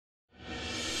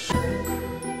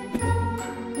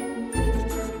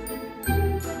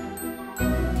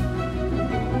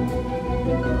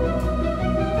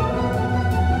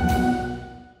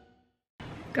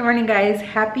morning, guys.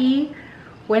 Happy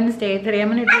Wednesday. Today I'm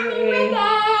gonna do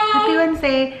Happy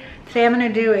Wednesday. Today I'm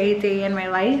gonna do a day in my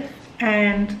life,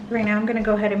 and right now I'm gonna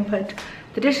go ahead and put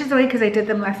the dishes away because I did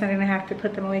them last night and I have to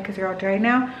put them away because they're all dry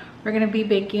now. We're gonna be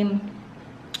baking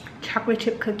chocolate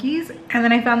chip cookies, and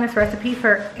then I found this recipe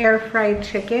for air fried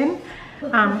chicken.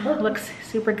 Looks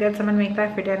super good, so I'm gonna make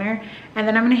that for dinner. And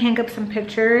then I'm gonna hang up some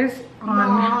pictures on.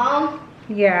 Mom,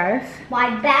 yes.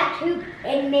 My bathroom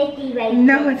is messy right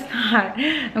now. No, it's not.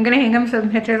 I'm gonna hang up some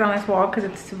pictures on this wall because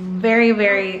it's very,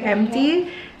 very empty.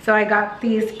 So I got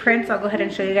these prints. I'll go ahead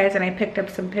and show you guys. And I picked up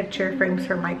some picture frames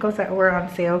for Michael's that were on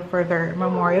sale for their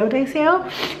Memorial Day sale.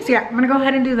 So yeah, I'm gonna go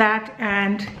ahead and do that.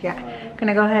 And yeah, I'm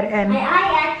gonna go ahead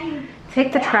and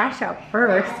take the trash out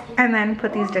first and then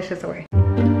put these dishes away.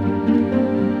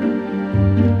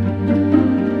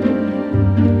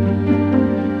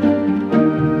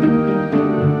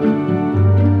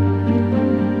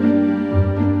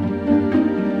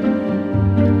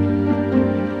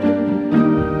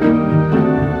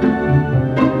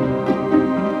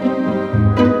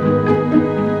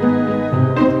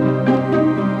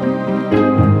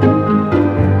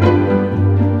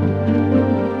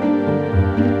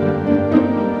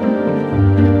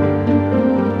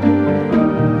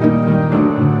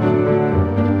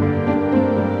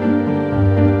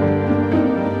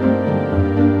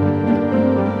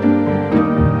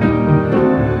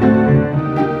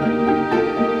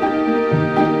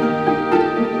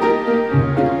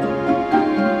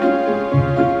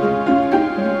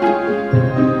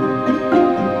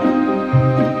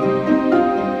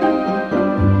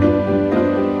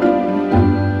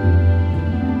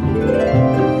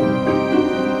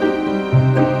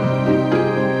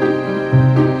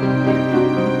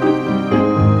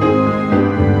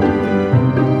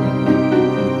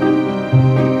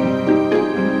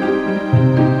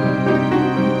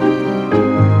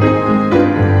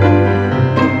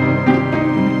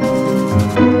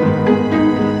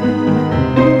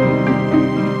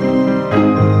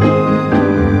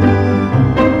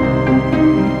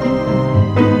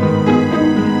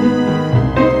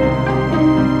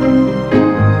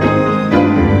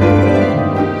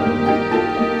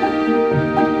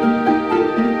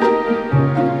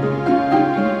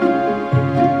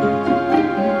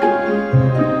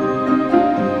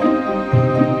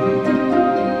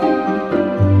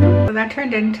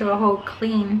 Turned into a whole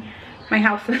clean my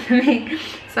house with me.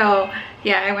 So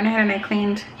yeah, I went ahead and I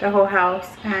cleaned the whole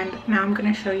house, and now I'm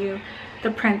going to show you the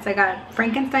prints. I got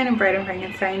Frankenstein and Bread and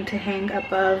Frankenstein to hang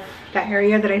above that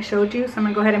area that I showed you, so I'm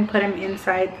gonna go ahead and put them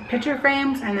inside the picture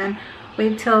frames and then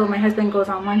wait till my husband goes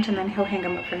on lunch and then he'll hang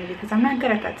them up for me because I'm not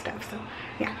good at that stuff. So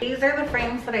yeah, these are the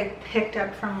frames that I picked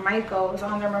up from Michael's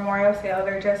on their Memorial sale.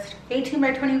 They're just 18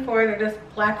 by 24. They're just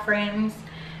black frames,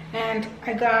 and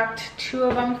I got 2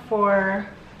 of them for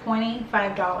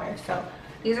 $25. So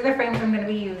these are the frames I'm going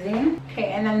to be using. Okay,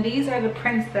 and then these are the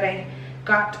prints that I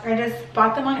got. I just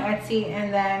bought them on Etsy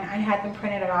and then I had them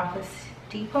printed at Office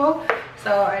Depot.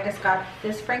 So I just got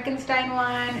this Frankenstein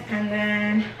one and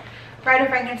then Bride of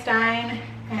Frankenstein,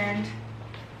 and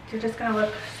they're just going to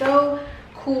look so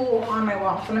cool on my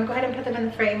wall. So I'm gonna go ahead and put them in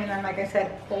the frame, and then like I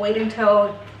said, we'll wait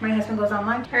until my husband goes on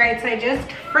lunch. All right, so I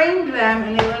just framed them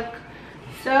and they look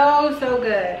so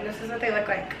good. This is what they look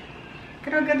like. Look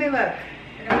at how good they look.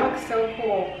 They look so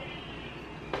cool.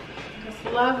 Just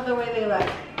love the way they look.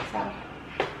 So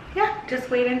yeah,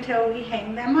 just wait until we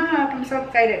hang them up. I'm so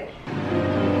excited.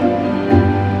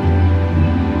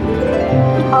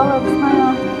 Olive,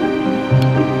 smile.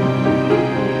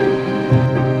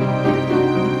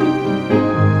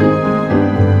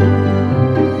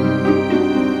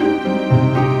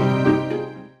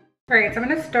 Alright, so I'm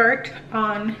going to start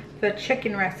on the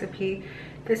chicken recipe.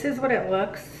 This is what it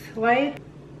looks like.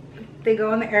 They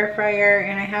go in the air fryer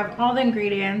and I have all the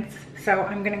ingredients, so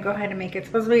I'm going to go ahead and make it.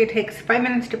 Supposedly it takes 5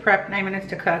 minutes to prep, 9 minutes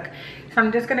to cook. So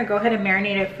I'm just going to go ahead and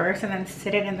marinate it first and then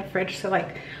sit it in the fridge so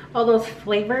like all those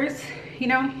flavors, you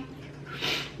know,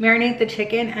 marinate the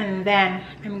chicken, and then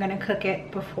I'm gonna cook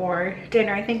it before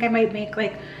dinner. I think I might make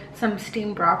like some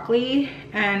steamed broccoli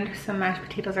and some mashed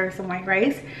potatoes or some white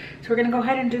rice. So we're gonna go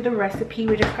ahead and do the recipe.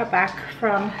 We just got back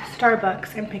from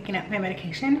Starbucks and picking up my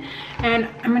medication, and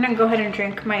I'm gonna go ahead and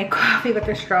drink my coffee with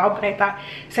a straw, but I thought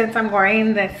since I'm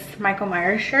wearing this Michael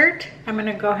Myers shirt, I'm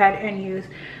gonna go ahead and use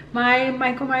my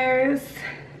Michael Myers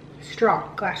straw,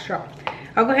 glass straw.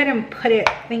 I'll go ahead and put it,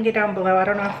 link it down below. I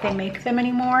don't know if they make them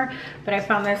anymore, but I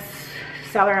found this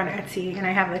seller on Etsy and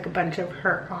I have like a bunch of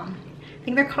her, I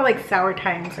think they're called like Sour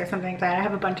Times or something like that. I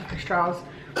have a bunch of her straws.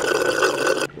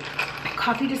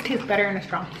 Coffee just tastes better in a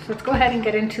straw. So let's go ahead and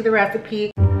get into the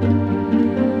recipe.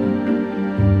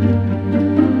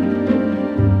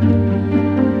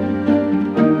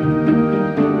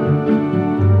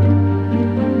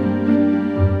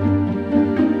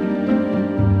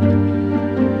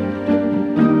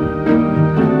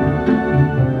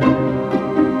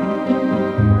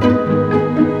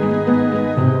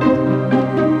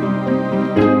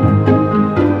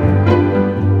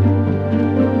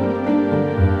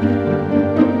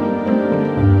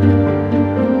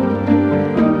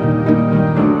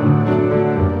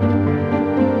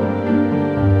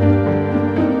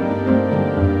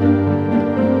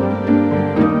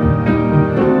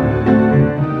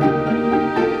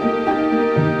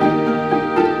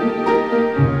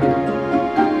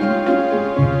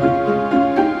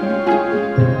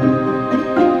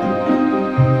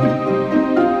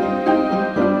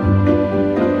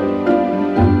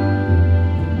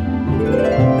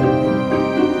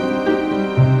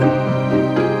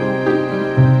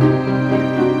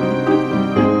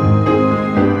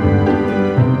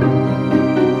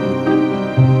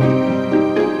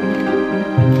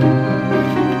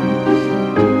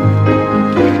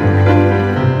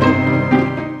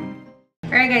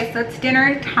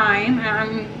 dinner time.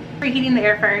 I'm preheating the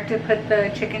air fryer to put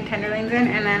the chicken tenderloins in,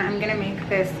 and then I'm gonna make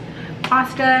this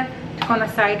pasta to go on the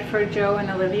side for Joe and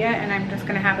Olivia, and I'm just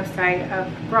gonna have a side of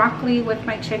broccoli with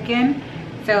my chicken.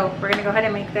 So we're gonna go ahead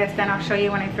and make this, then I'll show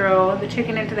you when I throw the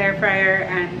chicken into the air fryer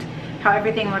and how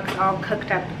everything looks all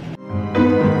cooked up.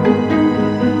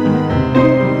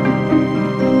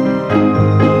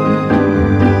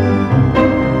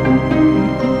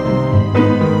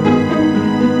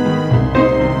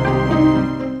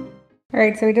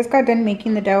 Alright, so we just got done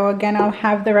making the dough. Again, I'll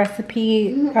have the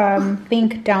recipe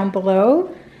link down below.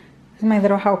 This is my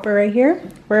little helper right here.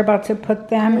 We're about to put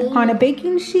them on a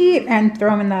baking sheet and throw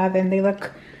them in the oven. They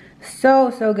look so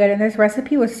good, and this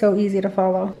recipe was so easy to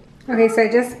follow. Okay, so I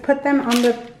just put them on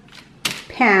the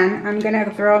pan. I'm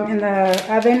gonna throw them in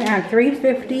the oven at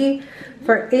 350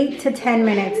 for 8 to 10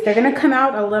 minutes. They're gonna come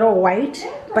out a little white,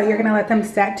 but you're gonna let them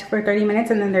set for 30 minutes,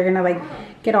 and then they're gonna like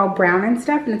get all brown and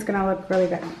stuff, and it's gonna look really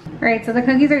good. All right, so the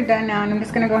cookies are done now, and I'm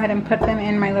just gonna go ahead and put them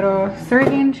in my little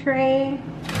serving tray.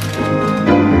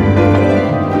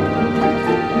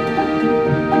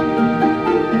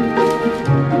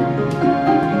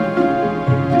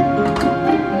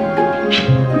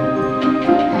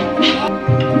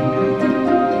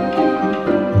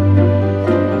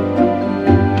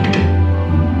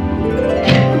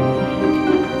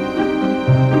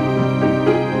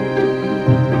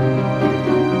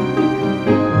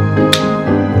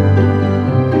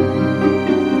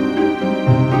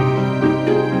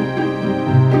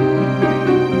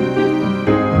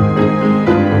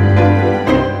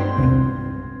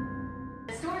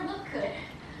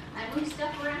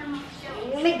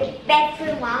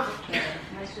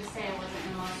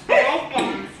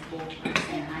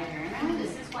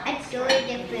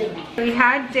 We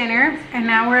had dinner, and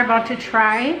now we're about to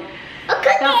try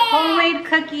the homemade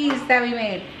cookies that we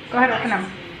made. Go ahead, open them.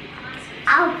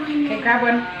 Okay, grab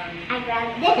one. I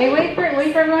grabbed this. Hey, wait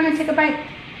for everyone to take a bite.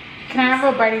 Can I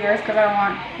have a bite of yours? Because I don't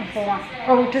want a full one.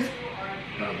 Oh, just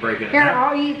break it. Here,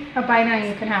 I'll eat a bite and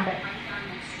you can have it.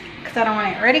 Because I don't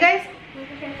want it. Ready, guys?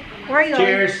 Where are you?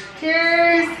 Cheers.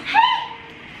 Cheers.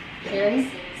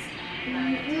 Cheers.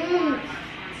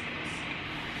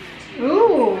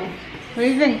 Ooh. What do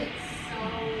you think?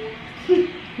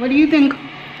 What do you think?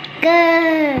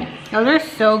 Good. Those are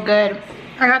so good.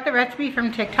 I got the recipe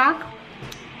from TikTok.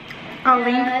 I'll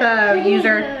link the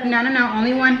user. No,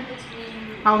 only one.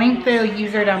 I'll link the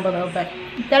user down below. But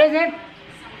that is it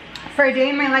for a day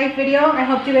in my life video. I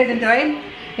hope you guys enjoyed.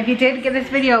 If you did, give this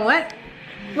video what?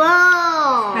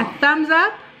 Whoa. A thumbs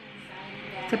up.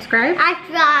 Subscribe. I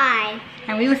tried.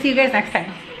 And we will see you guys next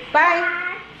time. Bye.